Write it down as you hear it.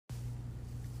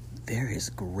there is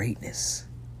greatness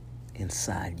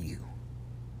inside you,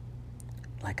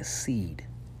 like a seed,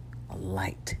 a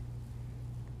light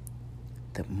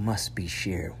that must be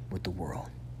shared with the world.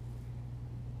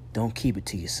 Don't keep it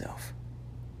to yourself.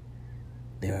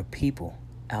 There are people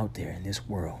out there in this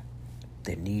world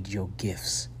that need your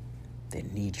gifts,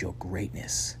 that need your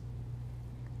greatness.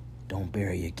 Don't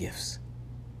bury your gifts.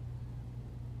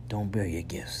 Don't bury your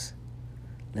gifts.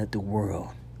 Let the world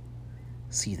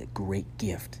see the great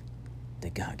gift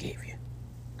that God gave you.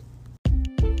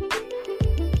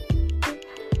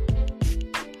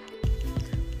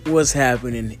 What's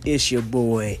happening? It's your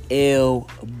boy L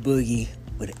Boogie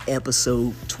with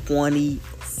episode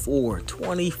 24.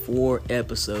 24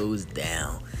 episodes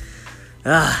down.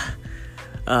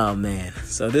 Oh man.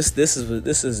 So this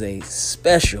is a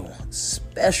special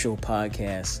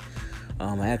podcast.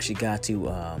 I actually got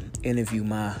to interview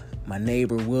my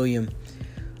neighbor William.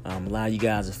 A lot of you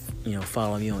guys,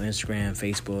 follow me on Instagram,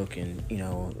 Facebook, and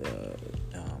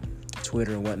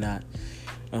Twitter and whatnot.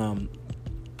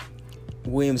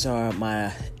 William's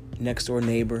my next door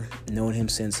neighbor. Known him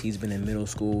since he's been in middle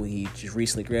school. He just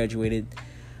recently graduated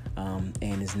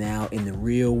and is now in the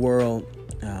real world.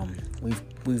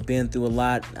 We've been through a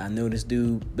lot. I know this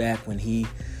dude back when he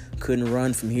couldn't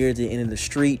run from here to the end of the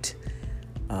street,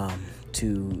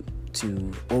 to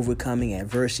overcoming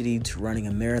adversity, to running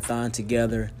a marathon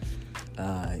together,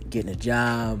 getting a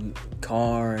job,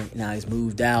 car. Now he's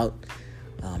moved out.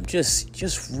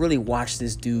 Just really watch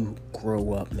this dude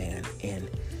grow up, man,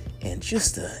 and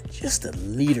just a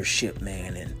leadership,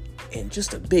 man, and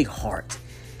just a big heart.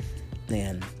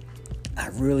 And I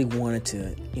really wanted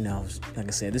to, like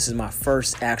I said, this is my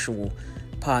first actual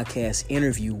podcast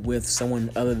interview with someone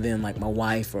other than like my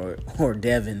wife or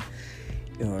Devin,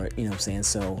 or what I'm saying.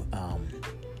 So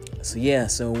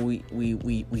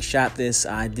we shot this.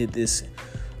 I did this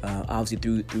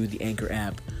obviously through the Anchor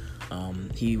app.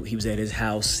 He was at his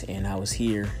house and I was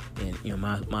here in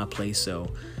my place.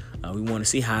 So we want to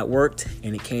see how it worked,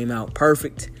 and it came out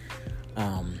perfect.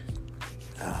 Oh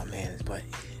man, but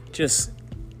just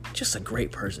a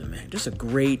great person, man. Just a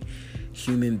great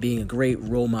human being, a great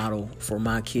role model for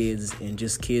my kids and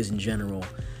just kids in general.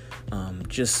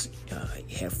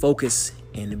 Have focus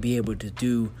and to be able to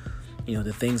do,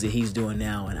 the things that he's doing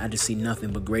now. And I just see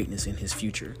nothing but greatness in his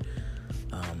future.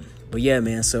 But yeah,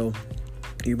 man. So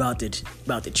you're about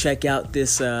to check out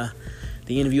this the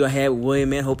interview I had with William,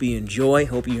 man. Hope you enjoy.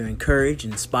 Hope you're encouraged,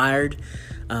 inspired.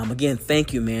 Again,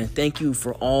 thank you, man. Thank you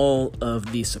for all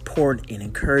of the support and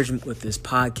encouragement with this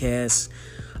podcast,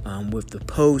 with the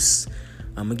posts.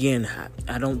 Again,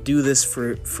 I don't do this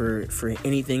for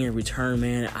anything in return,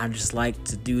 man. I just like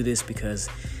to do this because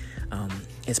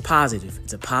it's positive.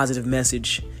 It's a positive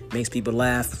message. Makes people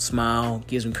laugh, smile,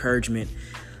 gives encouragement.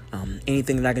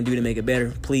 Anything that I can do to make it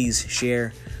better, please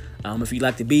share. If you'd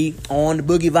like to be on the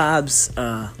Boogie Vibes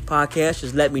podcast,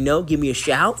 just let me know. Give me a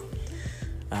shout.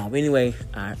 But anyway,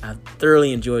 I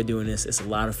thoroughly enjoyed doing this. It's a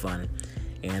lot of fun.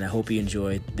 And I hope you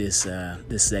enjoyed this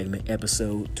segment,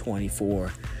 episode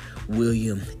 24.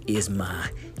 William is my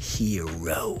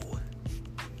hero.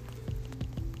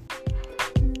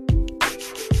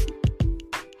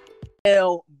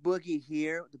 L Boogie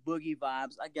here, the Boogie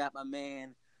Vibes. I got my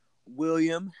man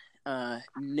William,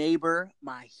 neighbor,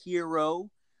 my hero.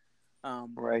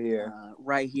 Right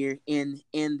here in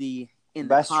the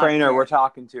best trainer we're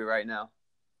talking to right now.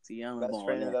 See, I don't know best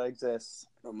trainer that exists.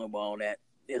 I don't know about all that.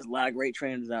 There's a lot of great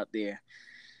trainers out there.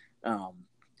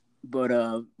 But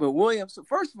William. So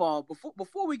first of all,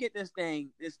 before we get this thing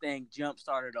jump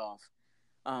started off,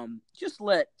 just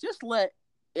let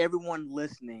everyone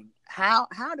listening. How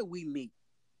do we meet?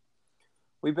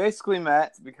 We basically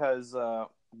met because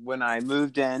when I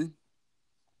moved in,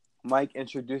 Mike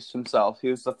introduced himself. He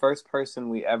was the first person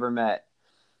we ever met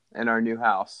in our new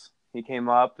house. He came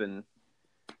up and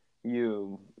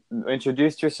you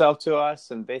introduced yourself to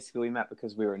us, and basically we met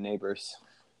because we were neighbors.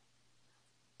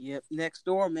 Yep, next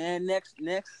door, man. Next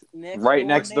right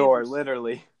next door,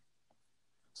 literally.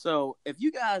 So if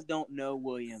you guys don't know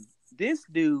William, this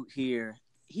dude here,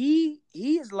 he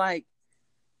is like,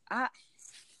 I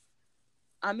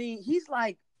mean, he's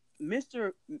like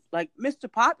Mr.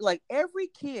 Pop. Like every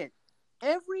kid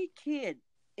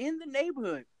in the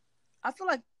neighborhood, I feel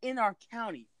like in our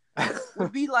county,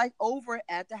 would be like over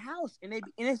at the house, and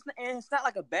it's not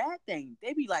like a bad thing.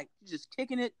 They be like just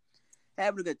kicking it,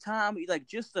 having a good time. Like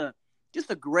just a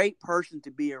great person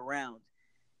to be around,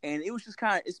 and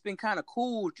it's been kind of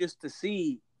cool just to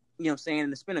see, and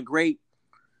it's been a great.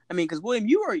 I mean, because William,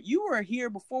 you were here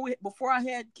before I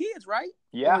had kids, right?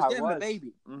 Yeah, I was. a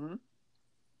baby. Mm-hmm.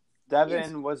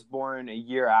 Devin was born a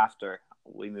year after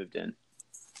we moved in.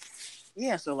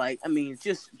 yeah, so like, I mean,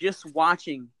 just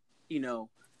watching,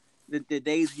 the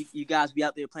days you guys be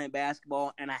out there playing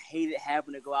basketball, and I hated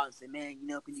having to go out and say, man,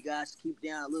 can you guys keep it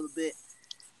down a little bit,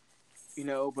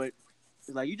 but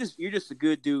like you're just a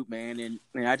good dude, man,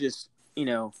 and I just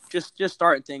just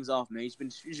starting things off, man.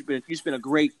 You've been a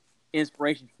great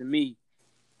inspiration for me,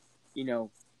 for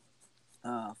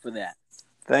that.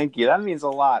 Thank you. That means a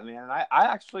lot, man.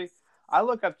 I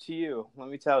look up to you. Let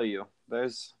me tell you,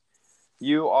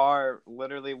 you are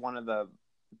literally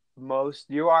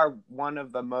you are one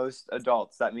of the most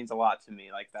adults. That means a lot to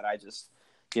me. Like that,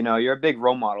 you're a big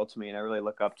role model to me, and I really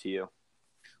look up to you.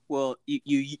 Well,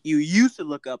 you used to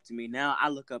look up to me. Now I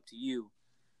look up to you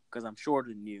because I'm shorter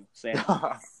than you, sadly.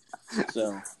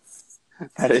 So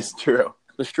that is true.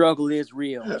 The struggle is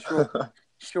real.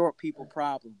 Short people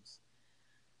problems.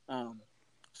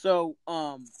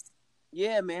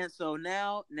 Yeah, man. So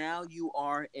now you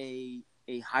are a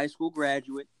high school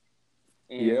graduate,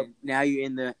 and now you're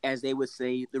in the, as they would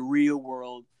say, the real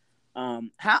world.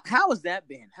 How has that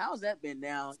been? How has that been?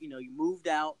 Now you moved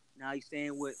out. Now you're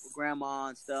staying with grandma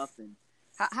and stuff. And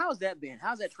how has that been?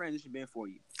 How's that transition been for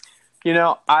you?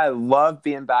 I love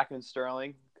being back in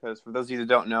Sterling because for those of you that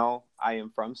don't know, I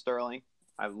am from Sterling.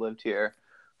 I've lived here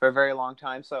for a very long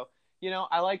time. So,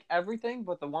 I like everything,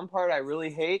 but the one part I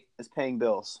really hate is paying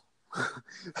bills.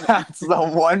 That's the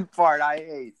one part I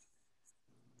hate.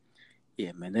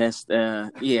 Yeah, man. That's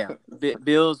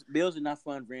bills are not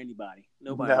fun for anybody.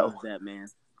 Nobody loves that, man.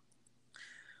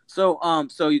 So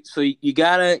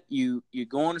you're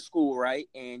going to school, right?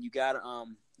 And you're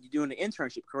doing the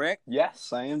internship, correct?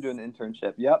 Yes, I am doing an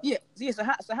internship. Yep. Yeah. So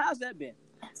how's that been?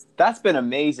 That's been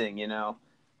amazing.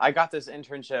 I got this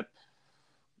internship.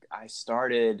 I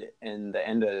started in the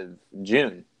end of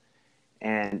June,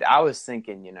 and I was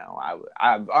thinking,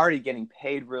 I'm already getting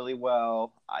paid really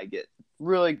well. I get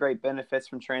really great benefits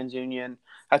from TransUnion.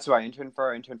 That's who I interned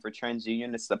for. I interned for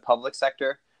TransUnion. It's the public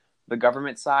sector, the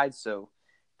government side. So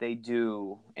they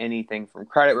do anything from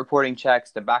credit reporting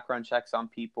checks to background checks on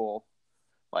people,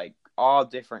 like all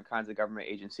different kinds of government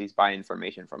agencies buy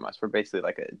information from us. We're basically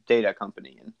like a data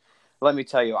company. And let me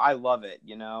tell you, I love it.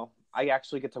 I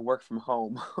actually get to work from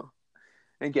home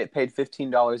and get paid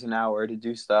 $15 an hour to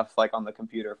do stuff like on the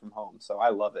computer from home. So I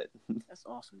love it. That's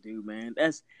awesome, dude, man.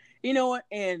 That's, what,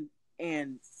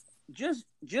 and just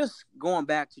going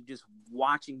back to just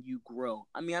watching you grow.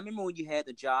 I mean, I remember when you had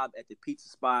the job at the pizza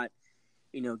spot,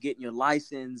 getting your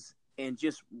license and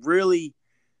just really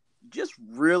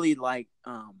like,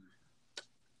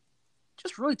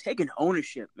 just really taking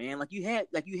ownership, man. Like you had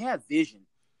vision.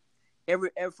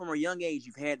 Every from a young age,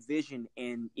 you've had vision,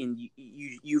 and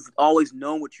you've always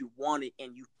known what you wanted,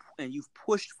 and you've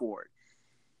pushed for it.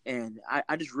 And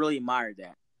I just really admired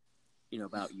that,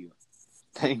 about you.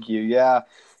 Thank you. Yeah.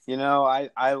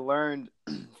 I learned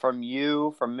from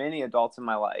many adults in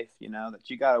my life, that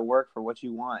you got to work for what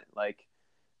you want. Like,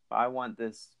 if I want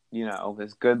this,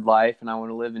 this good life and I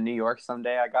want to live in New York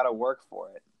someday, I got to work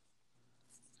for it.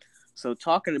 So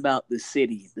talking about the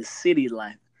city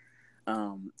life.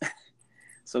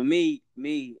 So me,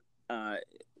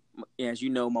 as you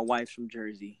know, my wife's from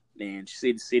Jersey, and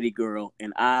she's a city girl,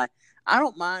 and I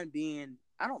don't mind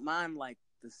like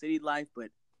the city life, but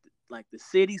like the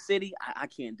city, I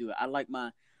can't do it. I like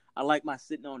my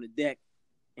sitting on the deck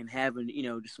and having,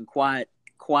 just some quiet,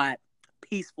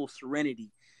 peaceful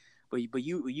serenity. But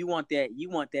you want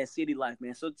that city life,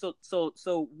 man. So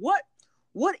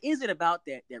what is it about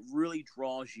that really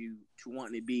draws you to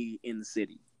wanting to be in the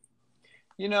city?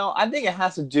 I think it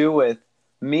has to do with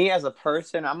me as a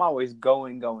person. I'm always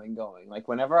going. Like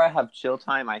whenever I have chill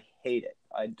time, I hate it.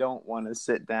 I don't want to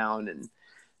sit down and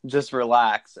just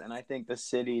relax. And I think the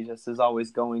city just is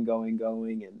always going.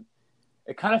 And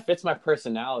it kind of fits my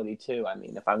personality too. I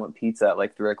mean, if I want pizza at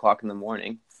like 3:00 in the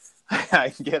morning,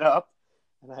 I get up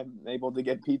and I'm able to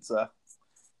get pizza.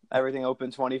 Everything open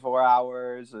 24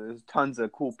 hours. There's tons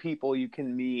of cool people you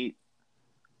can meet.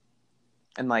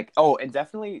 And like, and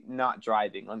definitely not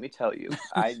driving. Let me tell you,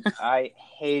 I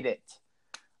hate it.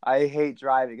 I hate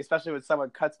driving, especially when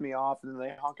someone cuts me off and then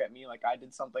they honk at me like I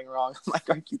did something wrong. I'm like,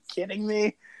 are you kidding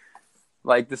me?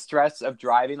 Like the stress of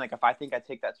driving. Like if I think I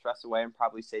take that stress away, I'm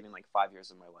probably saving like 5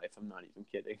 years of my life. I'm not even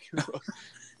kidding.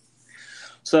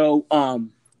 So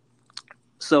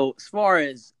as far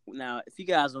as now, if you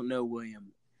guys don't know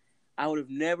William, I would have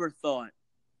never thought,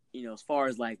 as far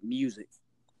as like music,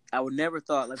 I would never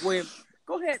thought like William.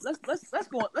 Go ahead. Let's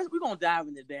go. We're gonna dive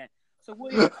into that. So,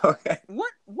 William, okay.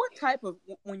 What type of,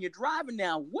 when you're driving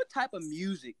now, what type of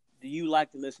music do you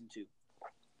like to listen to?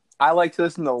 I like to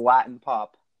listen to Latin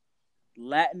pop.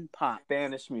 Latin pop.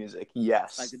 Spanish music,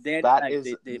 yes. Like the daddy, That like is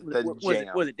the the was it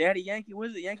jam. was it Daddy Yankee?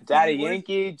 Was it Yankee Daddy Candle?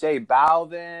 Yankee, J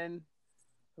Balvin.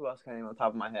 Who else can I name on top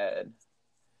of my head?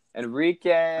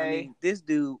 Enrique. I mean, this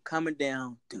dude coming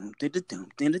down. Doom, doom, doom,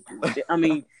 doom, doom, doom. I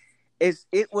mean,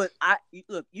 it was.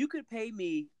 Look. You could pay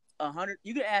me 100.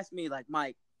 You could ask me like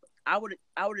Mike. I would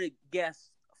have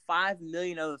guessed 5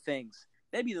 million other things.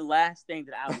 That'd be the last thing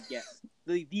that I would guess.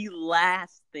 the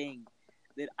last thing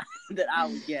that that I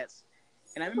would guess.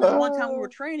 And I remember one time we were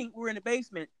training. We were in the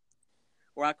basement,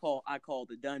 where I call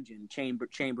the dungeon chamber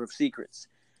of secrets.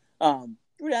 We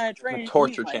were down there training. The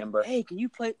torture chamber. Hey, can you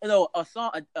play? No, a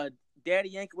song, a Daddy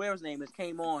Yankee, whatever his name is,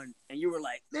 came on, and you were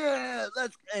like, yeah,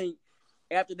 let's. And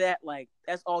after that, like,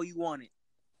 that's all you wanted.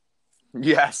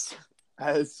 Yes,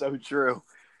 that is so true.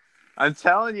 I'm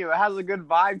telling you, it has a good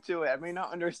vibe to it. I may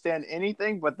not understand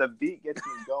anything, but the beat gets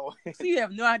me going. So you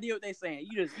have no idea what they're saying.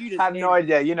 You just have no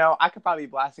idea. You know, I could probably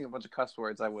be blasting a bunch of cuss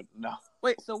words. I wouldn't know.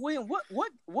 Wait, so William,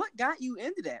 what got you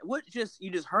into that? You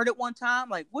just heard it one time?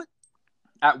 Like what?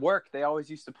 At work, they always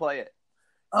used to play it.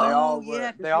 They all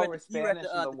were Spanish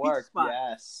in the work.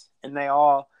 Yes, and they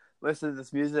all listened to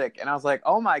this music, and I was like,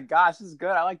 "Oh my gosh, this is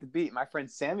good! I like the beat." My friend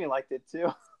Sammy liked it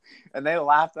too, and they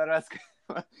laughed at us.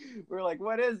 We were like,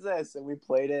 "What is this?" And we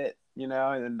played it, you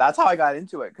know, and that's how I got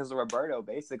into it because Roberto,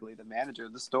 basically the manager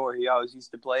of the store, he always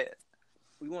used to play it.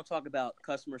 We want to talk about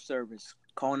customer service,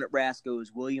 calling it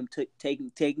Rascals. William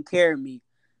taking care of me,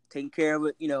 taking care of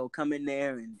it, you know, come in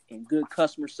there and good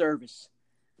customer service.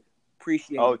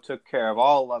 Appreciate it. Oh, took care of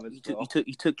all of it. You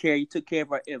took care of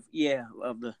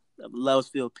the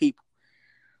Lousville people.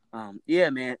 Yeah,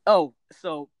 man. Oh,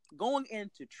 so going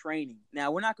into training.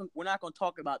 Now we're not gonna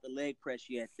talk about the leg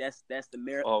press yet. That's the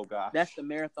marathon. Oh gosh. That's the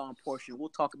marathon portion. We'll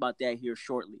talk about that here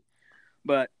shortly.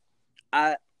 But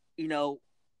talking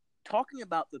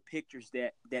about the pictures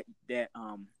that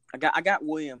I got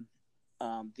William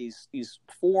these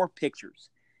 4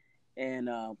 pictures, and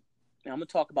I'm gonna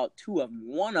talk about 2 of them.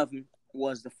 One of them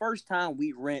was the first time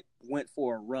we went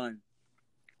for a run,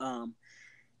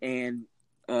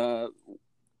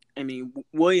 I mean,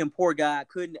 William, poor guy,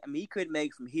 he couldn't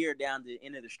make from here down to the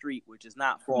end of the street, which is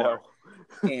not far.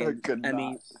 No. And I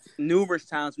mean, numerous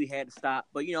times we had to stop,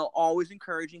 but always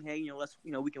encouraging. Hey, let's,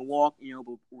 we can walk,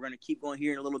 but we're gonna keep going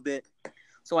here in a little bit.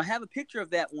 So I have a picture of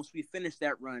that once we finish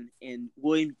that run, and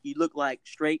William, you look like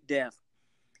straight death.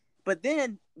 But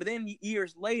then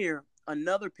years later,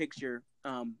 another picture.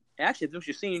 Actually, it was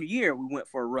your senior year. We went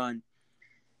for a run,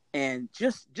 and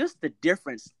just the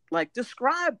difference. Like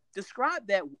describe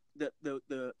that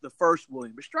the first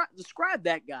William. Describe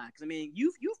that guy, because I mean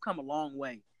you've come a long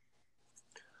way.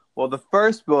 Well, the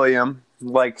first William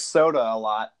liked soda a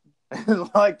lot, and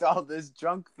liked all this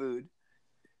junk food,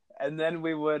 and then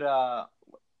we would.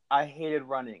 I hated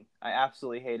running. I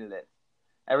absolutely hated it.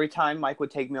 Every time Mike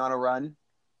would take me on a run,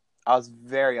 I was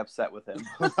very upset with him.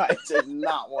 I did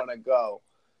not want to go.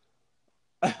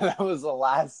 That was the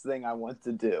last thing I wanted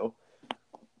to do.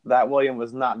 That William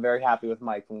was not very happy with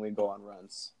Mike when we go on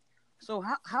runs. So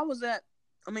how was that?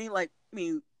 I mean,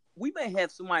 we may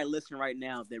have somebody listening right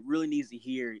now that really needs to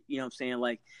hear, you know what I'm saying?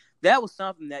 Like, that was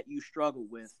something that you struggled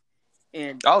with.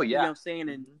 And oh, yeah. You know what I'm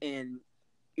saying? And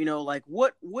like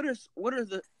what are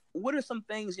some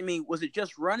things? I mean, was it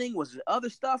just running? Was it other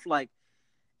stuff? Like,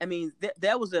 I mean,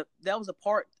 that was a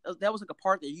part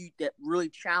that really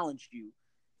challenged you.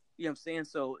 You know what I'm saying?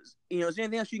 So, is there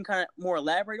anything else you can kind of more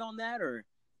elaborate on that, or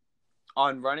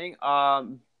on running?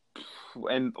 And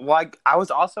like I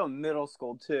was also in middle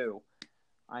school too.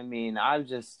 I mean, I was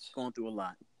just going through a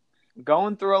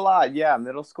lot. Yeah,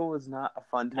 middle school was not a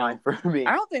fun time for me.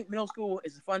 I don't think middle school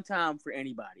is a fun time for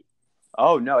anybody.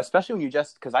 Oh no, especially when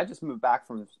because I just moved back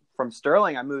from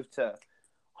Sterling. I moved to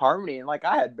Harmony, and like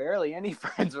I had barely any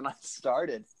friends when I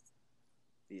started.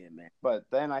 Yeah, man. But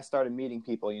then I started meeting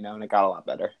people, and it got a lot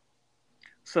better.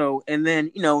 So, and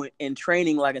then, in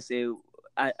training, like I said,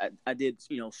 I did,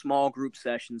 small group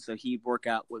sessions, so he'd work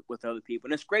out with other people.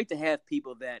 And it's great to have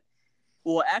people that,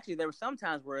 well, actually, there were some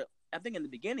times where I think in the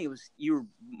beginning you were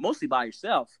mostly by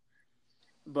yourself.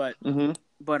 But,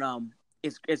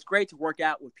 it's great to work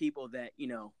out with people that,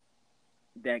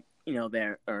 that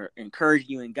are encouraging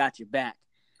you and got your back.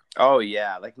 Oh,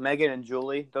 yeah. Like Megan and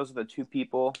Julie, those are the 2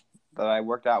 people that I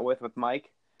worked out with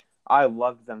Mike. I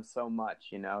loved them so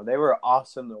much, They were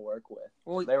awesome to work with.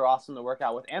 Well, they were awesome to work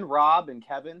out with. And Rob and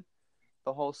Kevin,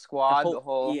 the whole squad,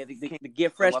 the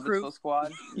Get Fresh crew.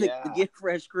 Squad. The Get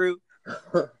Fresh crew.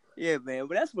 Yeah, man.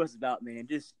 But that's what it's about, man.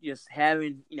 Just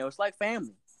having, it's like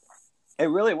family. It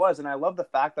really was. And I love the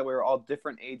fact that we were all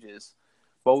different ages,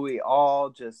 but we all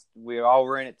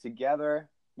were in it together.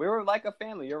 We were like a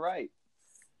family. You're right.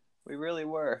 We really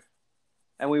were.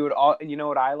 And we would all, and you know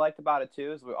what I liked about it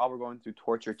too, is we all were going through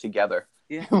torture together.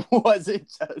 Yeah. It wasn't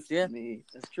just Yeah. me.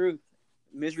 That's true.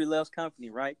 Misery loves company,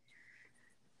 right?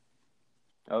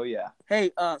 Oh yeah.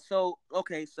 Hey, so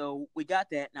we got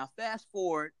that. Now fast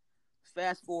forward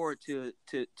to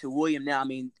William now. I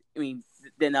mean,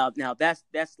 then now that's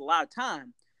a lot of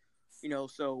time,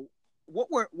 So what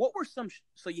were some?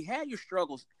 So you had your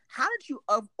struggles. How did you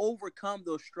overcome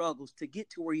those struggles to get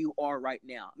to where you are right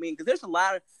now? I mean, because there's a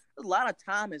lot of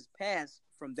time has passed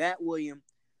from that William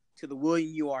to the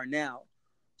William you are now.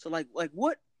 So like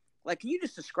what? Like, can you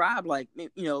just describe, like,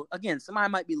 again, somebody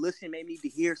might be listening, maybe need to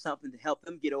hear something to help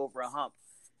them get over a hump.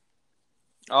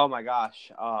 Oh my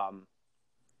gosh.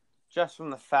 Just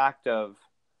from the fact of,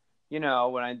 when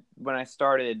I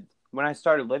started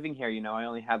living here, I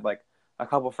only had like a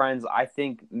couple friends. I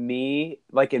think me,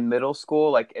 like in middle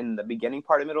school, like in the beginning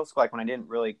part of middle school, like when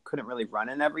I couldn't really run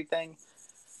and everything,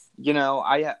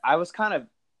 I was kind of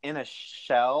in a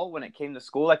shell when it came to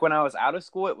school. Like when I was out of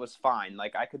school, it was fine.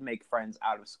 Like I could make friends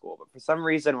out of school. But for some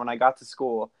reason, when I got to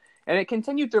school, and it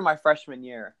continued through my freshman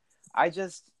year, I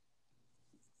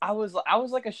was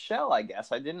like a shell, I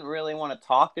guess. I didn't really want to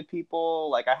talk to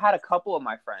people. Like I had a couple of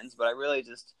my friends, but I really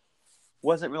just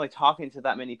wasn't really talking to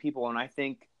that many people. And I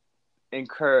think you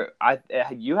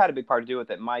had a big part to do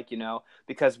with it, Mike,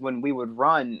 because when we were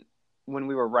running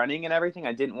and everything,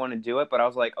 I didn't want to do it, but I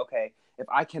was like, okay, if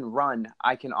I can run,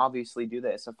 I can obviously do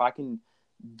this. If I can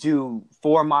do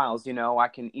 4 miles, I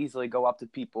can easily go up to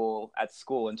people at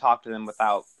school and talk to them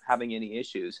without having any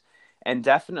issues. And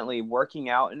definitely working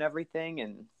out and everything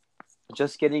and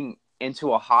just getting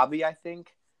into a hobby, I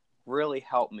think, really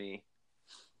helped me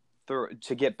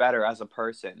to get better as a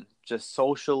person, just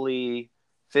socially,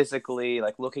 physically,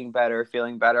 like looking better,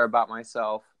 feeling better about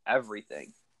myself,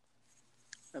 everything.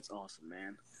 That's awesome,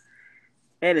 man.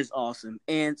 That is awesome.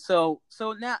 And so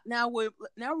now we're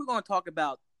going to talk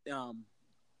about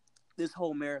this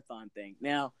whole marathon thing.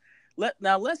 Now let's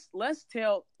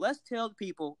tell the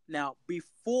people now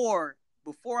before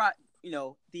I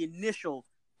the initial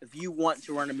of you wanting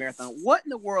to run a marathon. What in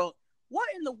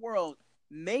the world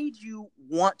made you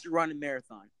want to run a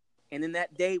marathon? And then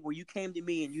that day where you came to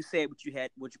me and you said what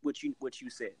you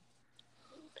said.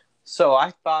 So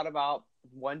I thought about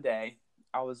one day,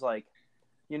 I was like,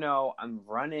 I'm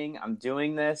running, I'm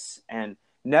doing this, and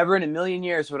never in a million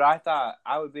years would I thought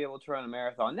I would be able to run a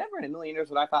marathon. Never in a million years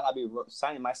would I thought I'd be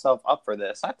signing myself up for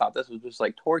this. I thought this was just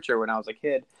like torture when I was a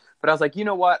kid. But I was like, you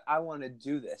know what? I want to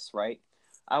do this, right?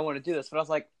 I want to do this. But I was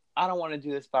like, I don't want to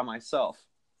do this by myself.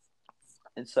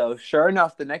 And so sure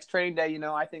enough, the next training day,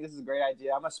 I think this is a great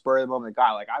idea. I'm a spur of the moment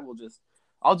guy. Like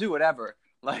I'll do whatever.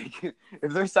 Like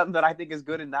if there's something that I think is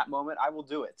good in that moment, I will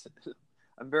do it.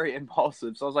 I'm very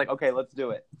impulsive. So I was like, okay, let's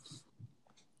do it.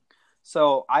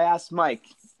 So I asked Mike,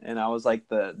 and I was like,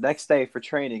 the next day for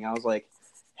training, I was like,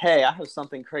 hey, I have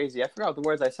something crazy. I forgot the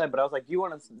words I said, but I was like, do you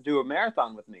want to do a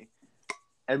marathon with me?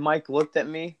 And Mike looked at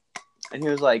me, and he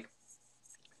was like,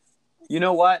 you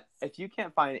know what? If you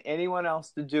can't find anyone else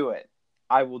to do it,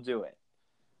 I will do it.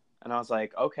 And I was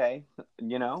like, okay,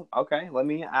 okay, let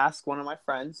me ask one of my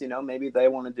friends, maybe they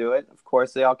want to do it. Of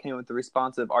course, they all came with the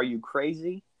response of, are you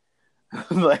crazy?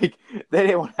 Like, they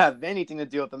didn't want to have anything to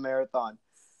do with the marathon.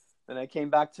 Then I came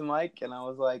back to Mike, and I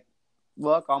was like,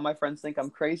 look, all my friends think I'm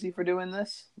crazy for doing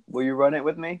this. Will you run it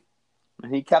with me?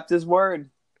 And he kept his word.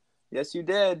 Yes, you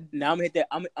did. Now I'm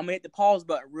gonna hit the pause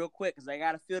button real quick because I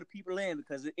gotta fill the people in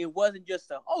because it wasn't just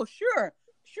sure,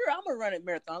 I'm gonna run a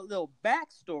marathon. A little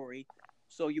backstory.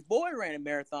 So your boy ran a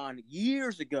marathon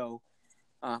years ago.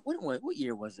 What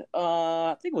year was it?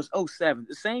 I think it was 2007.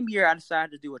 The same year I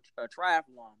decided to do a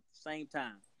triathlon. Same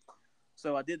time.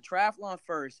 So I did triathlon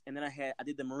first, and then I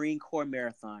did the Marine Corps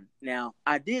marathon. Now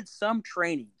I did some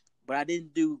training, but I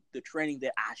didn't do the training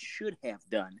that I should have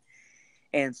done.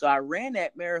 And so I ran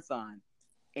that marathon,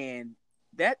 and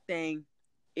that thing,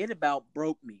 it about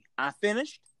broke me. I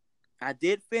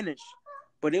did finish,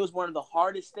 but it was one of the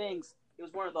hardest things. It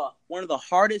was one of the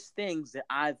hardest things that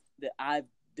I've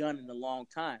done in a long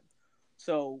time.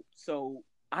 So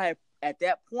at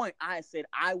that point I said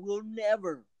I will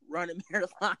never run a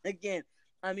marathon again.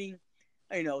 I mean,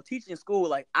 teaching in school,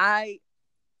 like I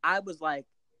was like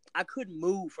I couldn't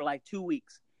move for like 2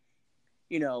 weeks.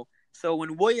 So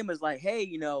when William was like, hey,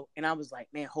 and I was like,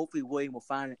 man, hopefully William will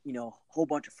find, a whole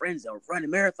bunch of friends that will run a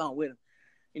marathon with him.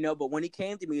 But when he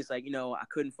came to me, it's like, I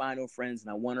couldn't find no friends and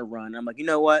I want to run. I'm like, you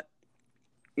know what?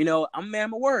 I'm a man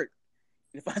of my word.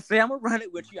 If I say I'm going to run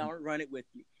it with you, I'm going to run it with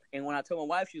you. And when I told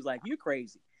my wife, she was like, you're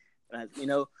crazy. But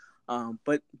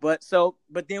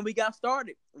then we got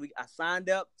started. I signed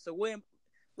up. So William,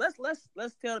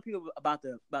 let's tell the people about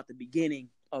the beginning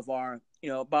of our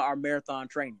about our marathon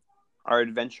training. Our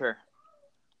adventure.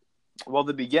 Well,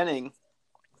 the beginning,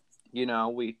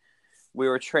 we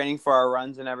were training for our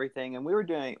runs and everything, and we were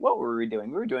doing what were we doing?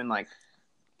 We were doing like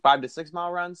 5 to 6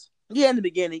 mile runs. Yeah, in the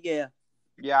beginning, yeah.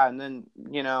 Yeah, and then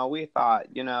we thought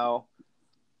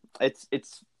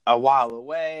it's a while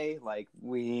away, like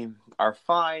we are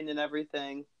fine and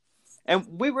everything,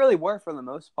 and we really were for the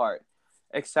most part.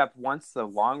 Except once the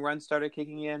long run started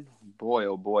kicking in, boy,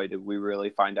 oh boy, did we really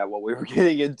find out what we were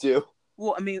getting into.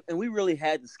 Well, I mean, and we really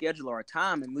had to schedule our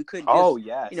time, and we couldn't. Oh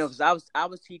yes, because I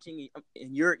was teaching,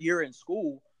 and you're in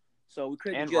school, so we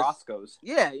couldn't. And Roscoe's.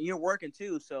 Yeah, you're working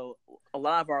too, so a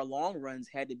lot of our long runs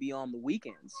had to be on the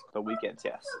weekends. The weekends,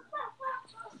 yes.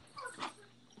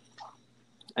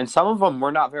 And some of them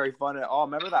were not very fun at all.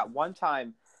 Remember that one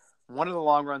time, one of the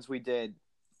long runs we did.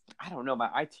 I don't know. My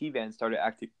IT van started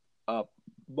acting up.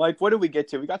 Like, what did we get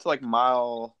to? We got to like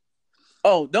mile.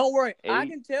 Oh, don't worry. 8. I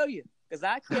can tell you because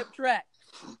I kept track.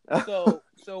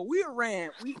 So we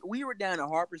were down at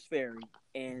Harper's Ferry,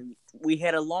 and we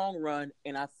had a long run,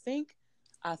 and I think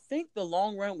the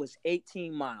long run was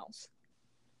 18 miles.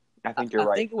 I think you're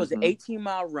right. I think it was an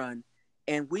 18-mile run,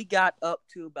 and we got up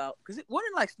to about because it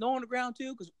wasn't like snow on the ground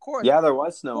too. Because of course, yeah, there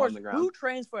was snow on the ground. Who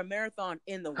trains for a marathon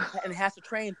and has to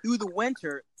train through the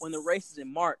winter when the race is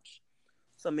in March?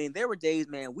 So I mean, there were days,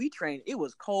 man, we trained. It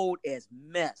was cold as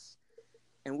mess,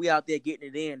 and we out there getting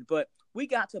it in. But we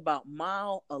got to about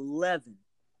mile 11,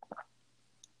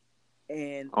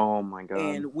 and oh my god,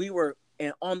 and we were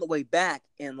on the way back,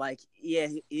 and like your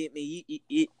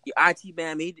IT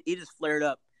man, he just flared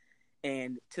up,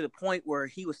 and to the point where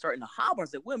he was starting to hobble. I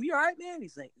said, "William, you all right, man?"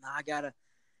 He's like, "Nah, I gotta."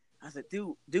 I said,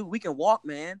 "Dude, we can walk,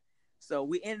 man." So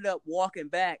we ended up walking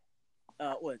back.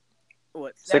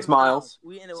 What 6 miles?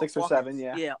 We ended up 6 walking, or 7,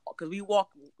 yeah. Yeah,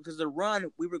 because the run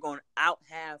we were going out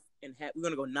half and half. We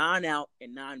were going to go 9 out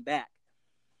and 9 back.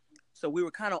 So we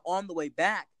were kind of on the way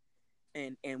back,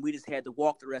 and we just had to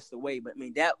walk the rest of the way. But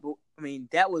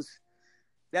that was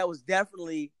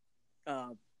definitely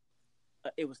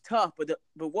it was tough. But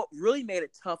what really made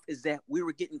it tough is that we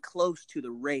were getting close to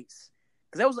the race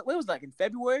because it was like in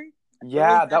February.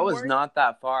 Yeah, that was not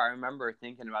that far. I remember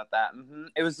thinking about that. Mm-hmm.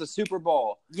 It was the Super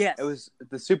Bowl. Yes. It was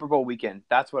the Super Bowl weekend.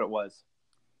 That's what it was.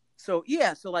 So,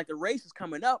 yeah. So, like, the race is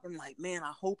coming up. I'm like, man,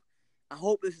 I hope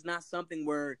this is not something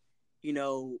where,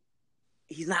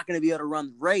 he's not going to be able to run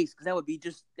the race because that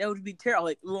would be terrible.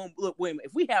 Like, look, wait a minute.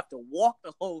 If we have to walk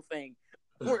the whole thing,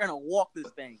 we're going to walk this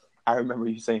thing. I remember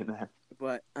you saying that.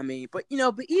 But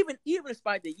even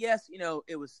despite that, yes,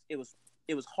 it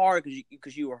was hard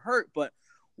because you were hurt, but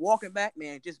walking back,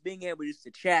 man, just being able just to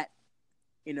chat,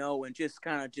 and just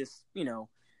kind of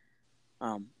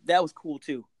that was cool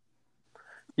too.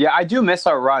 Yeah, I do miss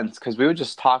our runs because we would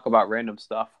just talk about random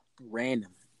stuff.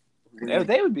 Random.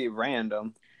 They would be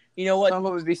random. You know what? Some of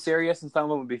them would be serious and some of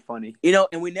them would be funny.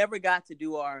 And we never got to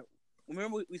do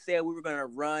remember we said we were going to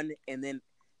run and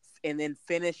then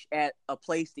finish at a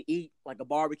place to eat, like a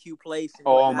barbecue place.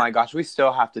 Oh my gosh, we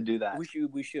still have to do that. We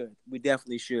should. We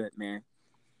definitely should, man.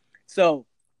 So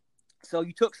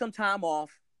you took some time off.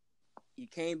 You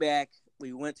came back.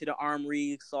 We went to the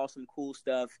Armory, saw some cool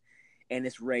stuff, and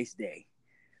it's race day.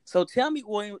 So tell me,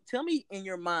 William, in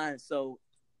your mind, so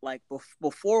like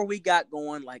before we got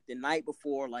going, like the night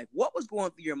before, like what was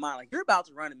going through your mind? Like you're about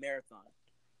to run a marathon.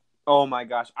 Oh my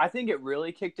gosh. I think it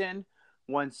really kicked in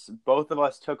once both of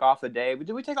us took off the day.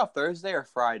 Did we take off Thursday or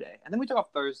Friday? I think we took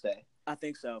off Thursday. I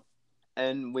think so.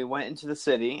 And we went into the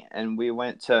city and we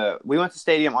went to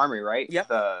Stadium Armory, right?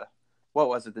 Yep. What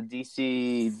was it? The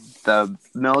DC, the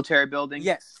military building?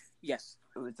 Yes.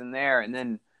 It was in there. And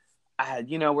then,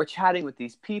 we're chatting with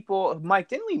these people. Mike,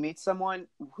 didn't we meet someone?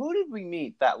 Who did we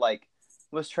meet that, like,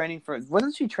 was training for...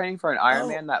 Wasn't she training for an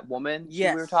Ironman, that woman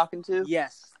we were talking to?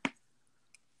 Yes.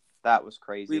 That was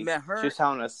crazy. We met her. She was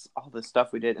telling us all the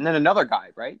stuff we did. And then another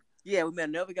guy, right? Yeah, we met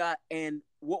another guy. And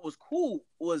what was cool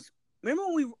was... Remember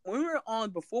when we were on...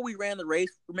 Before we ran the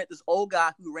race, we met this old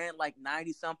guy who ran, like,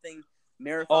 90-something...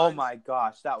 marathons. Oh my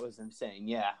gosh, that was insane.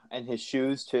 Yeah. And his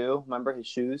shoes too. Remember his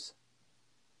shoes?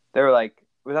 They were like,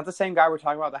 was that the same guy we're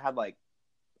talking about that had like,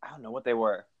 I don't know what they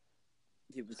were.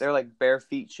 They were like bare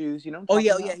feet shoes, you know? Oh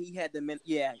yeah, he had them.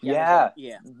 Yeah.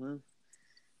 Mm-hmm.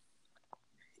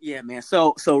 Yeah, man.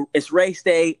 So it's race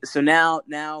day. So now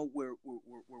we're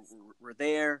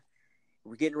there.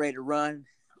 We're getting ready to run.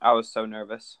 I was so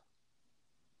nervous.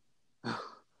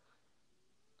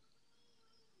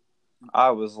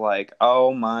 I was like,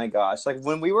 oh my gosh. Like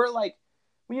when we were like,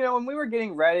 when we were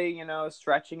getting ready,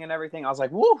 stretching and everything, I was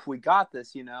like, woo, we got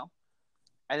this, And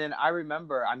then I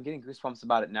remember, I'm getting goosebumps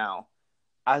about it now.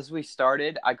 as we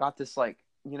started, I got this like,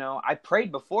 I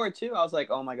prayed before too. I was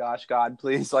like, oh my gosh, God,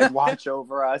 please like watch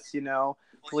over us,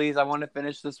 please, I want to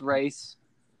finish this race.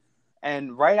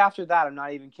 And right after that, I'm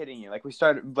not even kidding you. Like we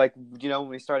started, like, when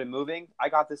we started moving, I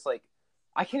got this like,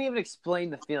 I can't even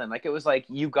explain the feeling. Like it was like,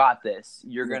 you got this,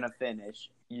 you're going to finish,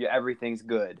 everything's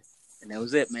good. And that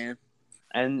was it, man.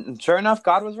 And sure enough,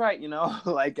 God was right,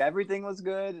 like everything was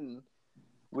good. And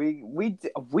we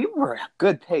were a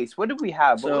good pace. What did we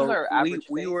have? What was our average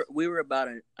we pace? we were about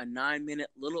a 9-minute,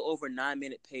 little over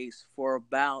 9-minute pace for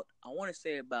about, I want to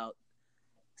say about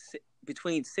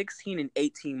between 16 and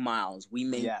 18 miles. We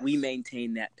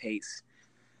maintained that pace.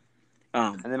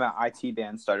 And then my IT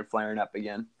band started flaring up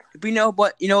again.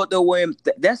 But though, William,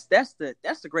 that's the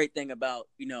great thing about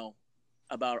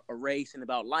about a race and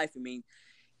about life. I mean,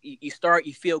 you start,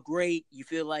 you feel great, you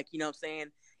feel like, what I'm saying.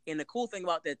 And the cool thing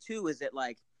about that too is that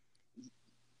like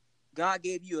God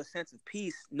gave you a sense of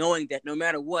peace, knowing that no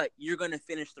matter what, you're going to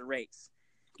finish the race.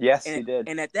 Yes, He did.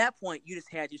 And at that point, you just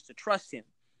had to trust Him.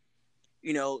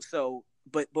 So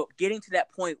but getting to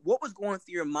that point, what was going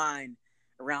through your mind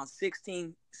around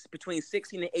between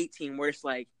 16 and 18, where it's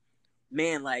like,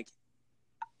 man, like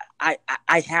I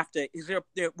have to.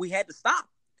 We had to stop.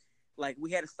 Like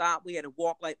we had to stop. We had to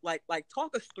walk. Like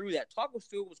talk us through that. Talk us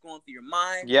through what was going through your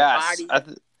mind, yes, your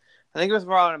body. I think it was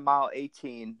around mile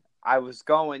 18. I was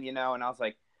going, and I was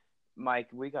like, Mike,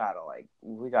 we gotta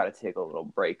take a little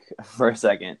break for a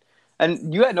second.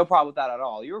 And you had no problem with that at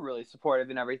all. You were really supportive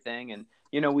and everything, and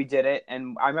we did it.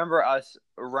 And I remember us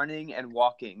running and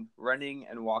walking,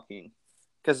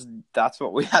 because that's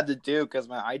what we had to do. Because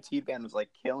my IT band was like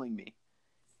killing me.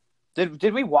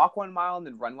 Did we walk 1 mile and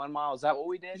then run 1 mile? Is that what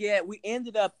we did? Yeah, we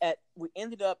ended up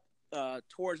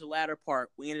towards the latter part.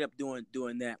 We ended up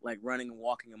doing that, like running and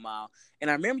walking a mile.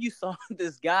 And I remember you saw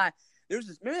this guy.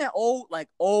 Remember that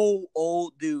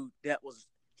old dude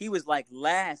he was like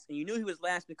last, and you knew he was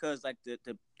last because like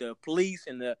the police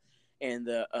and the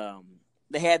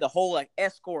they had the whole like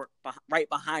escort right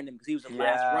behind him because he was the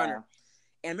last runner.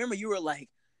 And remember you were like,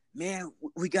 man,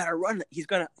 we gotta run. He's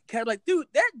gonna like, dude,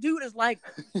 that dude is like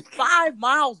 5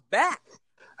 miles back,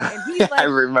 and he's like, I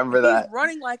remember that. He's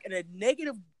running like at a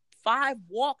 -5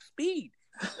 walk speed.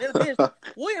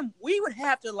 William, we would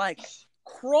have to like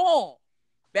crawl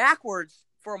backwards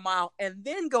for a mile and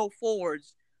then go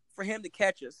forwards for him to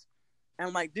catch us. And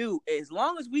I'm like, dude, as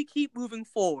long as we keep moving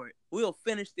forward, we'll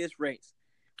finish this race.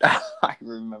 I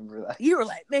remember that. You were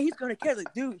like, man, he's gonna catch it,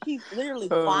 dude. He's literally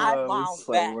 5 miles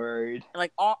so back. Worried. And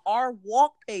like our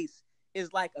walk pace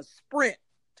is like a sprint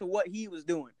to what he was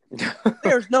doing.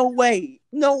 There's no way,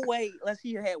 unless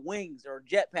he had wings or a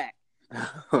jetpack.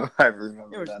 I remember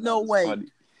there was that. No that was way.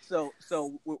 Funny.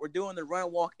 So we're doing the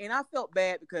run walk, and I felt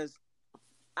bad because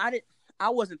I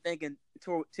wasn't thinking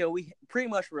till we pretty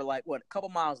much were like, what, a couple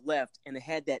miles left, and it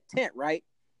had that tent, right?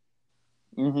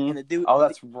 Mm-hmm. And the dude,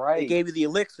 that's right. They gave you the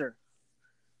elixir.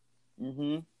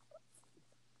 Mm-hmm.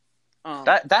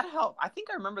 That helped. I think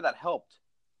I remember that helped.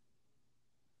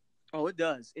 Oh, it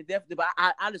does. It definitely. But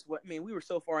I just, we were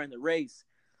so far in the race.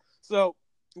 So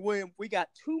when we got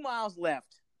 2 miles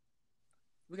left.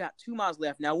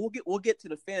 Now we'll get to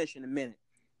the finish in a minute.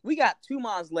 We got 2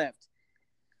 miles left.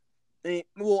 And,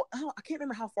 I can't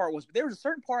remember how far it was, but there was a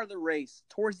certain part of the race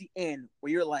towards the end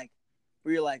where you're like,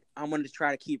 I'm going to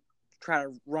try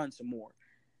to run some more.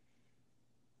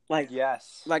 Like,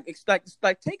 yes. Like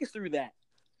take us through that.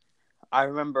 I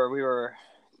remember we were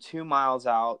 2 miles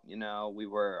out, we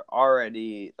were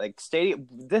already like stadium.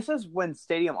 This is when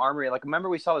Stadium Armory, like, remember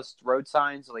we saw those road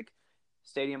signs, like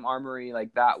Stadium Armory,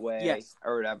 like that way, yes,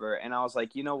 or whatever. And I was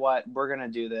like, you know what? We're going to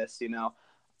do this,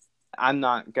 I'm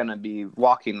not going to be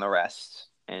walking the rest.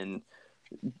 And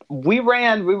we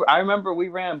ran. I remember we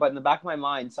ran, but in the back of my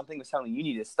mind, something was telling me, you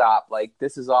need to stop. Like,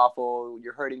 this is awful.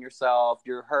 You're hurting yourself.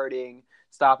 You're hurting.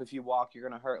 Stop. If you walk, you're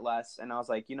going to hurt less. And I was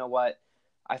like, you know what?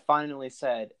 I finally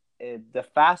said, the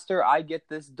faster I get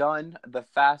this done, the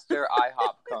faster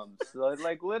IHOP comes. So,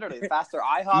 like, literally, the faster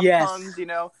IHOP comes,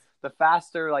 the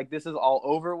faster, like, this is all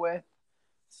over with.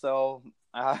 So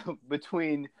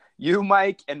between you,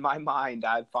 Mike, and my mind,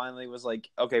 I finally was like,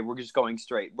 okay, we're just going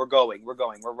straight. We're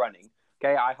running.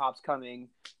 Okay, IHOP's coming.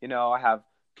 I have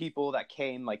people that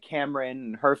came, like Cameron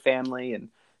and her family and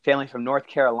family from North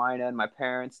Carolina and my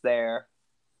parents there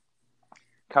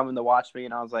coming to watch me.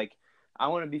 And I was like, I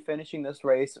want to be finishing this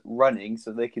race running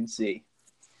so they can see.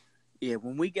 Yeah,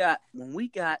 when we got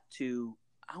to,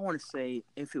 I want to say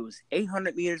if it was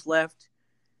 800 meters left,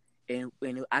 and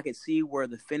I could see where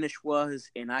the finish was,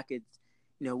 and I could,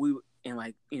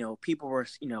 people were,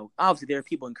 obviously there were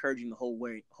people encouraging the whole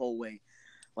way.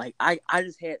 Like I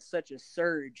just had such a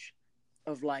surge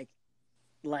of like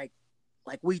like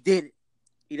we did it.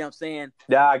 You know what I'm saying?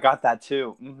 Yeah, I got that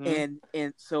too. Mm-hmm.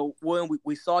 And so when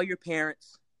we saw your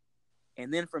parents,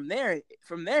 and then from there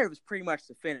it was pretty much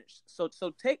the finish. So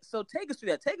take us through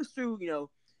that. Take us through, because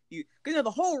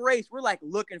the whole race we're like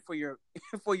looking for your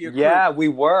for your Yeah, crew. we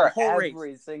were The whole every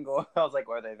race. single. I was like,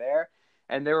 "Are they there?"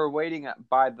 And they were waiting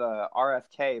by the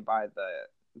RFK by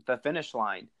the finish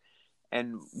line.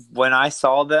 And when I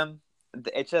saw them,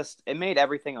 it made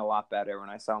everything a lot better. When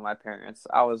I saw my parents,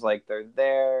 I was like, "They're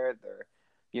there. They're,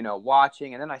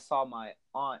 watching." And then I saw my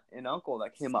aunt and uncle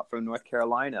that came up from North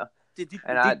Carolina. Did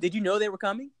you know they were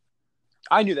coming?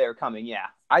 I knew they were coming. Yeah,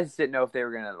 I just didn't know if they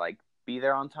were gonna like be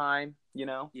there on time.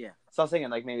 Yeah. So I was thinking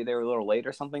like maybe they were a little late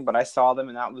or something. But I saw them,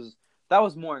 and that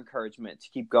was more encouragement to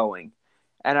keep going.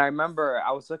 And I remember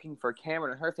I was looking for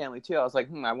Cameron and her family too. I was like,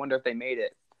 I wonder if they made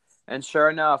it. And sure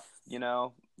enough,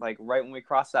 like right when we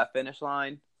crossed that finish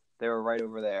line, they were right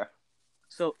over there.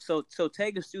 So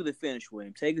take us through the finish,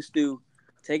 William. Take us through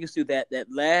that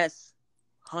last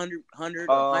 100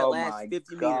 or Oh last my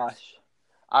 50 meters. gosh.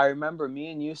 I remember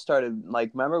me and you started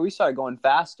we started going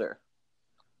faster.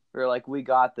 We were like, we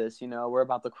got this, we're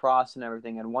about to cross and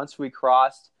everything. And once we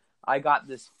crossed, I got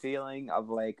this feeling of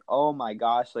like, oh my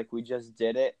gosh, like we just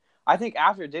did it. I think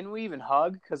after, didn't we even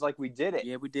hug? Because like we did it.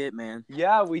 Yeah, we did, man.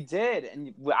 Yeah, we did.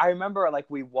 And I remember like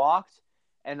we walked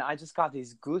and I just got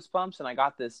these goosebumps and I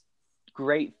got this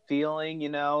great feeling,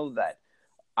 that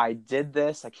I did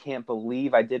this. I can't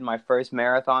believe I did my first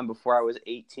marathon before I was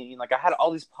 18. Like I had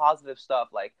all these positive stuff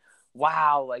like,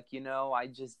 wow, like, I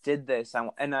just did this.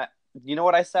 You know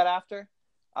what I said after?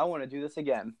 I want to do this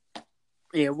again.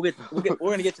 Yeah, we're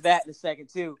going to get to that in a second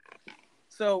too.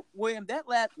 So, William,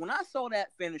 when I saw that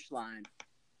finish line,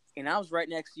 and I was right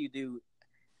next to you, dude,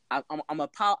 I know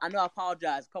I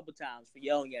apologize a couple times for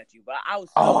yelling at you, but I was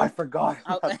I forgot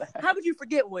about that. How could you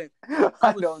forget, William?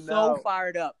 I was so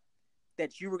fired up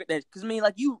that you were because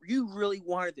like you really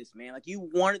wanted this, man. Like you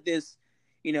wanted this,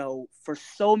 for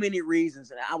so many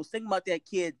reasons. And I was thinking about that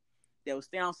kid that was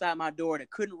standing outside my door that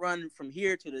couldn't run from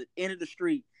here to the end of the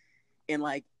street, and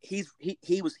like he's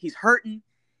hurting,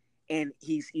 and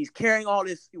he's carrying all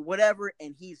this whatever,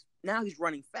 and he's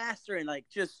running faster, and like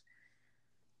just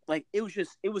like it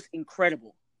was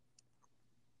incredible.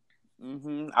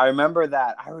 Mm-hmm. I remember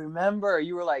that. I remember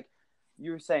you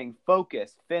were saying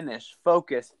focus, finish,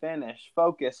 focus, finish,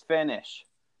 focus, finish.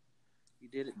 You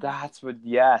did it. That's what.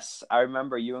 Yes, I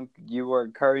remember you were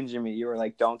encouraging me. You were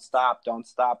like, "Don't stop, don't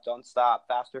stop, don't stop,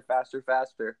 faster, faster,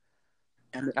 faster."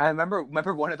 And I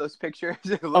remember one of those pictures.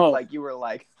 It looked like you were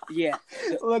like, yeah,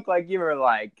 it looked like you were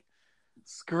like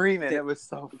screaming. It was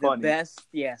so funny. The best,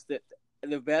 yes,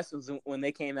 the best was when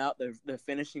they came out the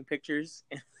finishing pictures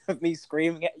of me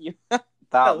screaming at you.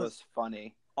 that was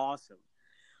funny. Awesome.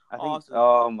 Awesome.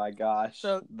 Oh my gosh,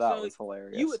 that was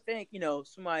hilarious. You would think,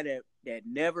 somebody that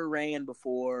never ran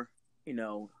before,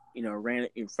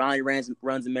 finally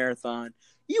runs a marathon.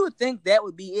 You would think that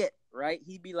would be it, right?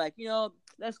 He'd be like,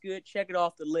 that's good. Check it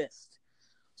off the list.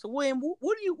 So, William,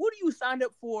 what do you signed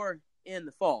up for in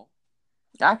the fall?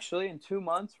 Actually, in 2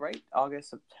 months, right?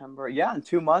 August, September. Yeah, in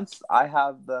 2 months, I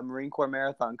have the Marine Corps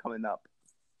Marathon coming up.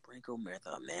 Marine Corps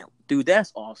Marathon, man. Dude,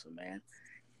 that's awesome, man.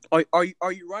 Are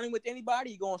you running with anybody?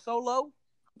 You going solo?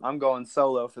 I'm going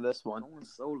solo for this one. Going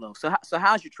solo. So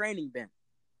how's your training been?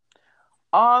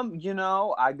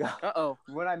 I got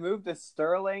when I moved to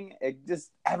Sterling,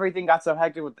 everything got so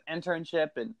hectic with the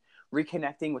internship and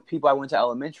reconnecting with people I went to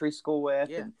elementary school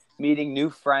with and meeting new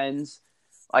friends.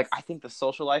 Like I think the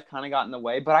social life kind of got in the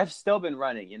way, but I've still been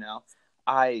running,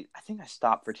 I think I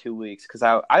stopped for 2 weeks because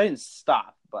I didn't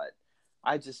stop, but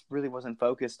I just really wasn't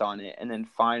focused on it. And then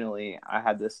finally I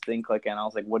had this thing click and I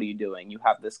was like, what are you doing? You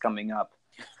have this coming up.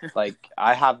 Like,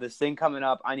 I have this thing coming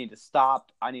up. I need to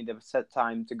stop. I need to set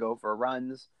time to go for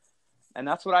runs. And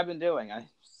that's what I've been doing.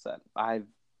 I've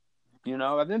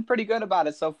been pretty good about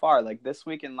it so far. Like this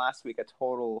week and last week,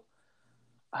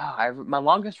 my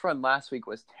longest run last week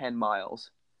was 10 miles.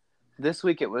 This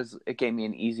week it gave me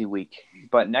an easy week.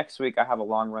 But next week I have a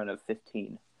long run of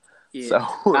 15. Yeah.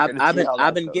 So I've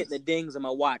been getting the dings on my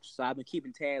watch, so I've been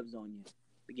keeping tabs on you.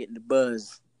 Been getting the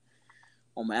buzz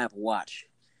on my Apple Watch.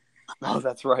 Oh,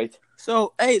 that's right.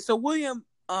 So William,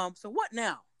 so what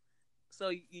now? So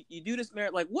you do this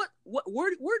merit, like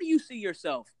where do you see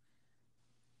yourself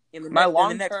in the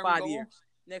next 5 years?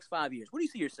 Next 5 years, where do you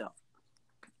see yourself?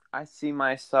 I see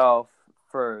myself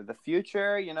for the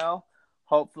future.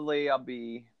 Hopefully I'll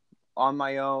be on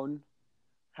my own,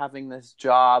 having this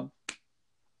job.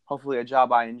 Hopefully a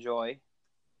job I enjoy.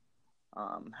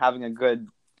 Having a good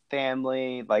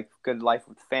family, like good life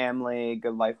with family,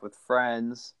 good life with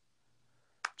friends.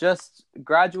 just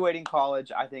graduating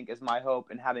college, I think, is my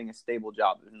hope, and having a stable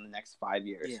job in the next 5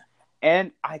 years. Yeah.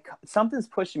 And something's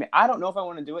pushing me. I don't know if I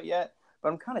want to do it yet, but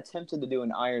I'm kind of tempted to do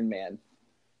an Ironman.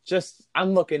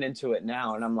 I'm looking into it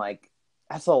now, and I'm like,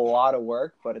 that's a lot of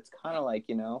work, but it's kind of like,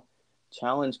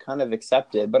 challenge kind of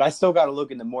accepted. But I still got to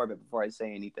look into more of it before I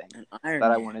say anything that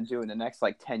I want to do in the next,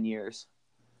 10 years.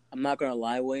 I'm not going to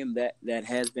lie, William, that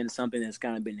has been something that's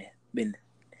kind of been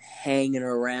hanging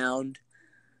around.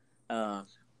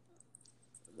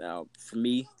 Now, for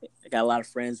me, I got a lot of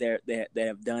friends that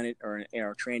have done it or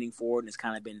are training for it, and it's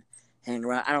kind of been hanging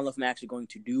around. I don't know if I'm actually going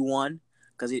to do one,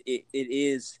 because it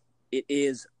is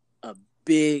a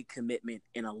big commitment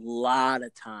and a lot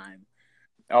of time.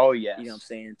 Oh, yes. You know what I'm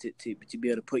saying? To be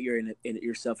able to put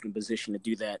yourself in a position to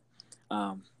do that.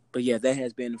 But yeah, that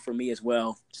has been for me as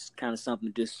well. Just kind of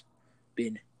something just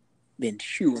been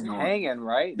chewing on. Hanging,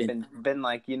 right? Been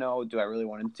like, do I really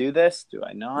want to do this? Do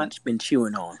I not? It's been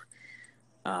chewing on.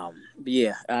 But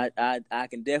yeah, I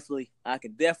can definitely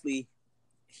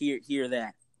hear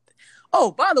that.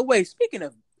 Oh, by the way, speaking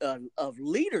of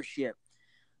leadership,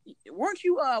 weren't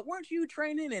you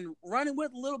training and running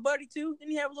with a little buddy too?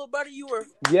 Didn't you have a little buddy you were?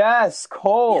 Yes,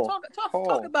 Cole. Yeah,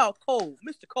 talk about Cole,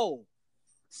 Mr. Cole.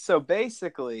 So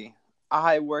basically,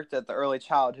 I worked at the early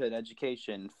childhood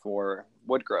education for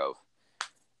Woodgrove,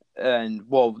 and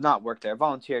not worked there,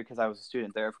 volunteered because I was a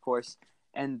student there, of course.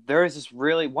 And there is this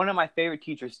one of my favorite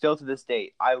teachers still to this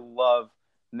date. I love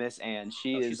Miss Ann.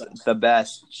 She's the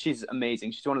best. She's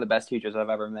amazing. She's one of the best teachers I've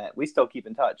ever met. We still keep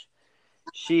in touch.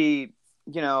 She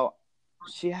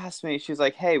asked me, she's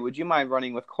like, hey, would you mind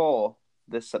running with Cole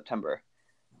this September?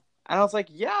 And I was like,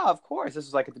 yeah, of course. This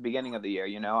was at the beginning of the year,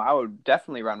 I would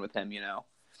definitely run with him,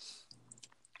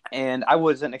 And I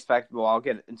wasn't expecting, I'll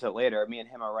get into it later. Me and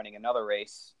him are running another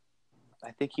race. I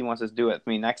think he wants us to do it with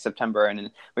me next September. And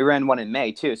we ran one in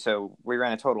May too. So we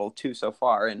ran a total of 2 so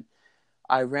far. And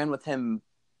I ran with him.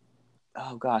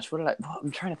 Oh gosh,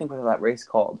 I'm trying to think what that race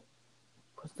called.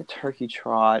 What's the turkey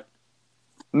trot?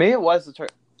 Maybe it was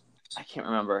I can't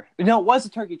remember. No, it was a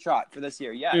turkey trot for this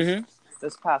year. Yes. Mm-hmm.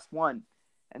 This past one.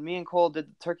 And me and Cole did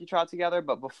the turkey trot together.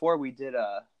 But before we did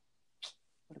what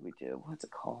did we do? What's it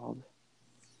called?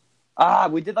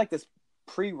 We did this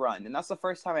pre-run, and that's the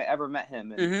first time I ever met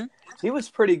him, and he was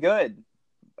pretty good.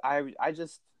 I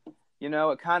just,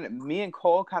 it kind of, me and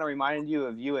Cole kind of reminded you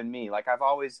of you and me.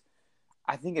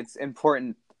 I think it's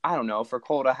important, I don't know, for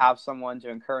Cole to have someone to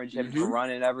encourage him to run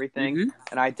and everything,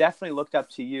 and I definitely looked up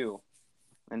to you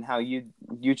and how you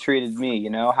treated me,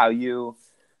 how you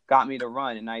got me to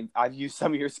run, and I've used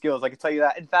some of your skills. I can tell you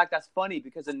that. In fact, that's funny,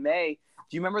 because in May,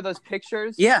 do you remember those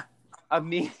pictures? Yeah. Of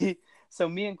me? So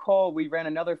me and Cole, we ran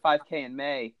another 5K in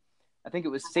May. I think it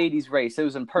was Sadie's race. It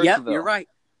was in Percival. Yep, you're right.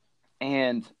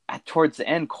 And towards the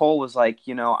end, Cole was like,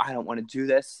 I don't want to do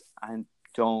this. I'm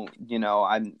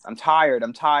tired.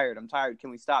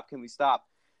 Can we stop?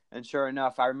 And sure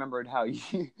enough, I remembered how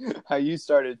you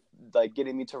started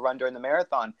getting me to run during the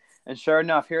marathon. And sure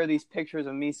enough, here are these pictures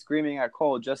of me screaming at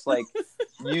Cole, just like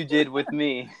you did with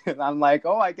me. And I'm like,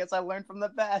 oh, I guess I learned from the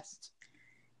best.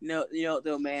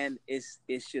 Though, man, it's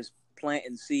just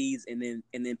planting seeds and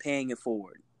then paying it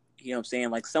forward. You know what I'm saying?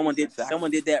 Like someone did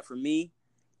that for me,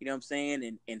 you know what I'm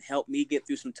saying? And helped me get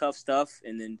through some tough stuff,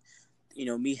 and then,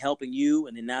 me helping you,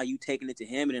 and then now you taking it to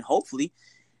him, and then hopefully,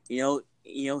 he'll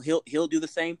do the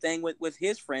same thing with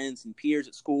his friends and peers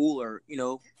at school, or,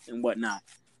 and whatnot.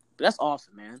 But that's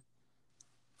awesome, man.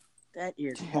 That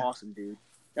is awesome, dude.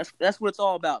 That's what it's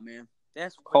all about, man.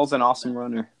 Cole's an awesome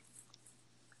runner.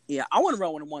 Yeah, I want to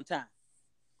run one time.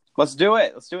 Let's do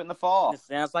it. Let's do it in the fall. It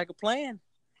sounds like a plan.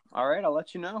 All right, I'll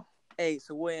let you know. Hey,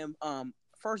 so William,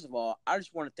 first of all, I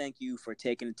just want to thank you for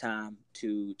taking the time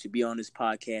to be on this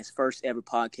podcast, first ever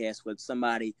podcast with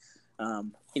somebody,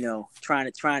 trying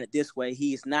it this way.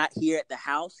 He is not here at the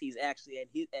house. He's actually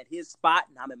at his spot,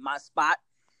 and I'm at my spot,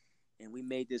 and we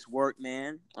made this work,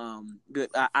 man. Good.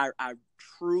 I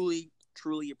truly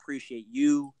appreciate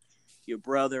you, your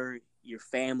brother, your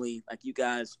family. Like, you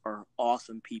guys are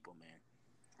awesome people, man.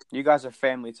 You guys are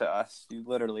family to us. You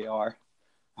literally are.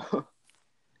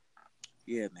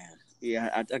 Yeah, man. Yeah,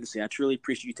 I can say I truly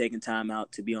appreciate you taking time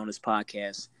out to be on this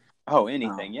podcast. Oh,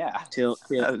 anything, yeah.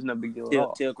 That was no big deal at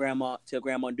all. Tell Grandma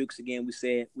Dukes again.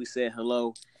 We said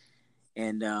hello.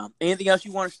 And anything else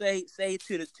you want to say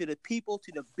to the people,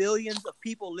 to the billions of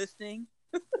people listening?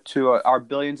 To our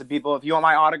billions of people. If you want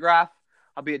my autograph,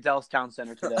 I'll be at Dallas Town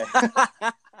Center today.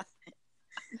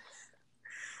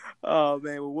 Oh,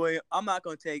 man. Well, William, I'm not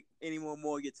going to take any more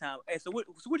of your time. Hey, so what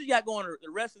you got going the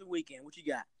rest of the weekend? What you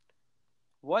got?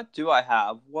 What do I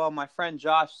have? Well, my friend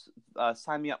Josh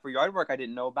signed me up for yard work I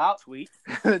didn't know about. Sweet.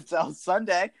 Until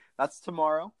Sunday. That's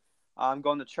tomorrow. I'm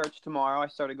going to church tomorrow. I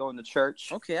started going to church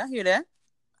Okay, I hear that.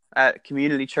 at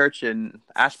community church in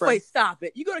Ashburn. Wait, stop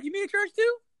it. You go to community church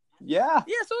too? Yeah.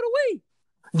 Yeah, so do we.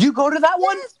 You go to that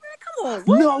one? Yes, man. Come on.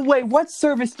 What? No, wait. What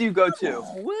service do you go to? Come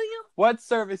on, William. What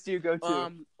service do you go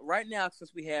to? Right now,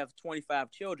 since we have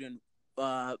 25 children,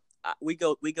 we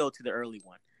go to the early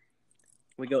one.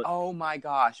 We go. Oh my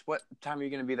gosh! What time are you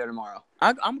going to be there tomorrow?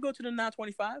 I'm gonna go to the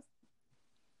 9:25.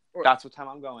 That's what time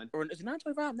I'm going. Or is it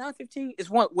 9:25? 9:15? It's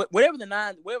one. Whatever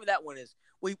that one is.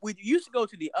 We used to go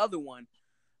to the other one,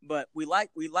 but we like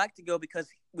to go because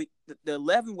the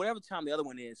 11, whatever time the other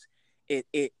one is,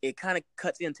 it kind of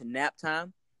cuts into nap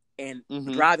time, and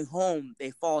driving home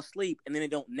they fall asleep and then they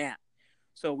don't nap.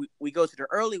 So we go to the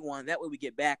early one. That way we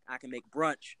get back. I can make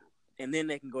brunch, and then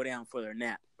they can go down for their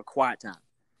nap or quiet time.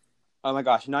 Oh my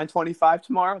gosh, 9:25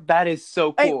 tomorrow? That is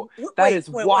so cool. Hey, that is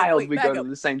wild. Wait, we go to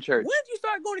the same church. When did you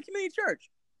start going to community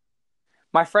church?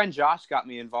 My friend Josh got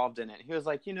me involved in it. He was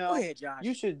like, Go ahead, Josh.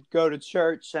 you should go to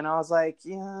church. And I was like,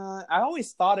 yeah. I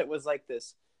always thought it was like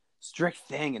this strict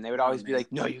thing. And they would always be like,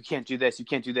 no, you can't do this. You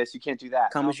can't do this. You can't do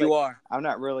that. Come as you are. I'm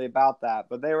not really about that.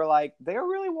 But they were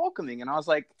really welcoming. And I was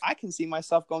like, I can see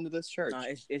myself going to this church.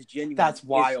 It's genuine. That's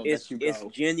wild It's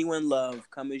genuine love.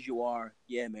 Come as you are.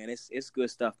 Yeah, man. It's good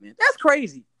stuff, man. That's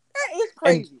crazy. That is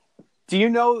crazy. And do you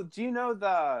know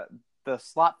the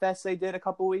slot fest they did a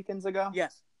couple weekends ago?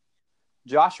 Yes.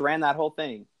 Josh ran that whole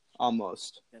thing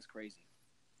almost. That's crazy.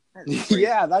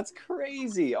 Yeah, that's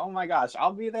crazy. Oh my gosh,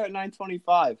 I'll be there at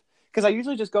 9:25 because I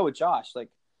usually just go with Josh. Like,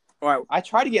 all right, I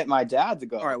try to get my dad to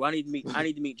go. All right, well, I need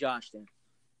to meet Josh then.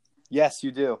 Yes, you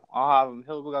do. I'll have him.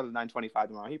 He'll go to 9:25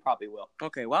 tomorrow. He probably will.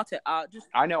 Okay, well,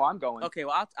 I know I'm going. Okay,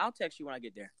 well, I'll text you when I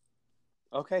get there.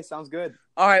 Okay, sounds good.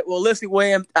 All right, well, listen,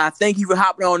 William, thank you for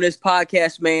hopping on this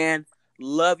podcast, man.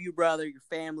 Love you, brother, your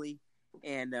family,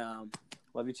 and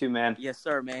love you too, man. Yes,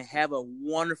 sir, man. Have a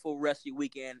wonderful rest of your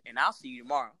weekend, and I'll see you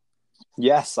tomorrow.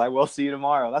 Yes, I will see you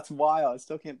tomorrow. That's wild. I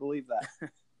still can't believe that.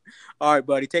 All right,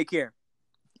 buddy. Take care.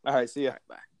 All right, see ya. All right,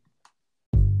 bye.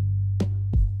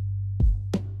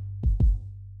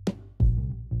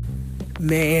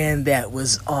 Man, that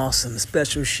was awesome.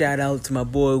 Special shout out to my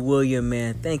boy William,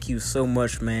 man. Thank you so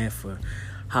much, man, for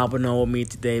hopping on with me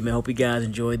today, man. Hope you guys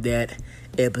enjoyed that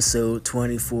episode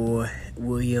 24.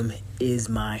 William is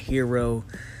my hero.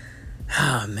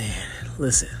 Ah, man.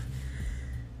 Listen,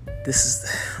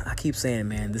 I keep saying,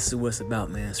 man, this is what it's about,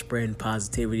 man. Spreading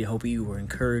positivity. I hope you were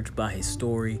encouraged by his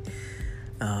story.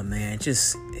 Man, it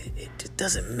just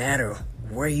doesn't matter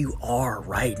where you are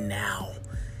right now.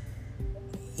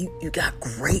 You got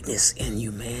greatness in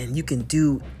you, man. You can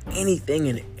do anything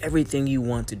and everything you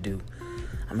want to do.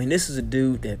 I mean, this is a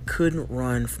dude that couldn't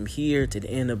run from here to the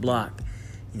end of the block.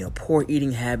 Poor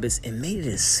eating habits, and made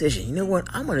a decision. You know what?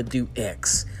 I'm going to do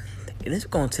X. And it's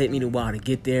going to take me a while to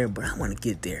get there, but I want to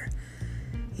get there.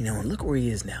 And look where he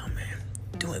is now, man.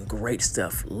 Doing great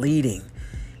stuff, leading,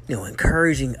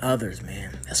 encouraging others,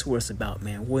 man. That's what it's about,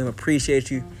 man. William, appreciate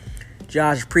you.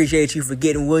 Josh, appreciate you for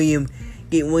getting William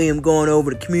going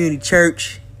over to community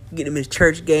church, getting him his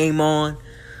church game on.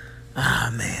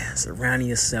 Ah, man, surrounding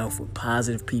yourself with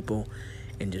positive people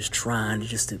and just trying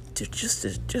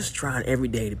trying every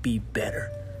day to be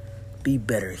better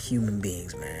human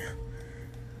beings, man.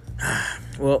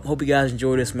 Well, hope you guys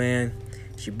enjoy this, man.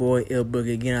 It's your boy Ill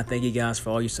Boogie again. I thank you guys for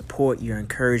all your support, your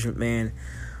encouragement, man.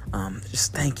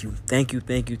 Just thank you,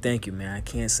 man. I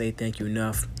can't say thank you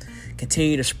enough.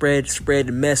 Continue to spread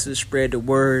the message, spread the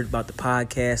word about the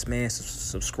podcast, man.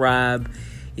 Subscribe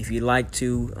if you'd like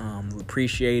to. We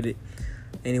appreciate it.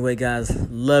 Anyway, guys,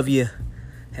 love you.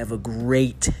 Have a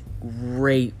great,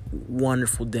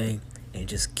 wonderful day, and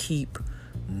just keep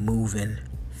moving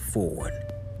forward.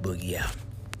 Boogie out.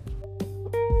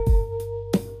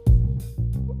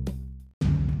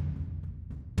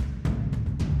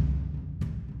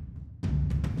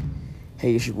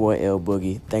 Hey, it's your boy L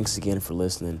Boogie. Thanks again for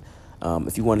listening.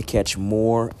 If you want to catch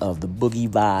more of the Boogie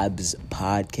Vibes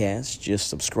podcast, just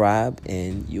subscribe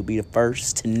and you'll be the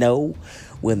first to know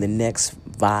when the next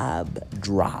vibe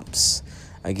drops.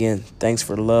 Again, thanks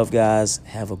for the love, guys.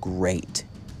 Have a great,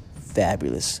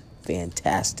 fabulous,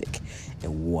 fantastic,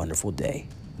 and wonderful day.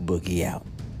 Boogie out.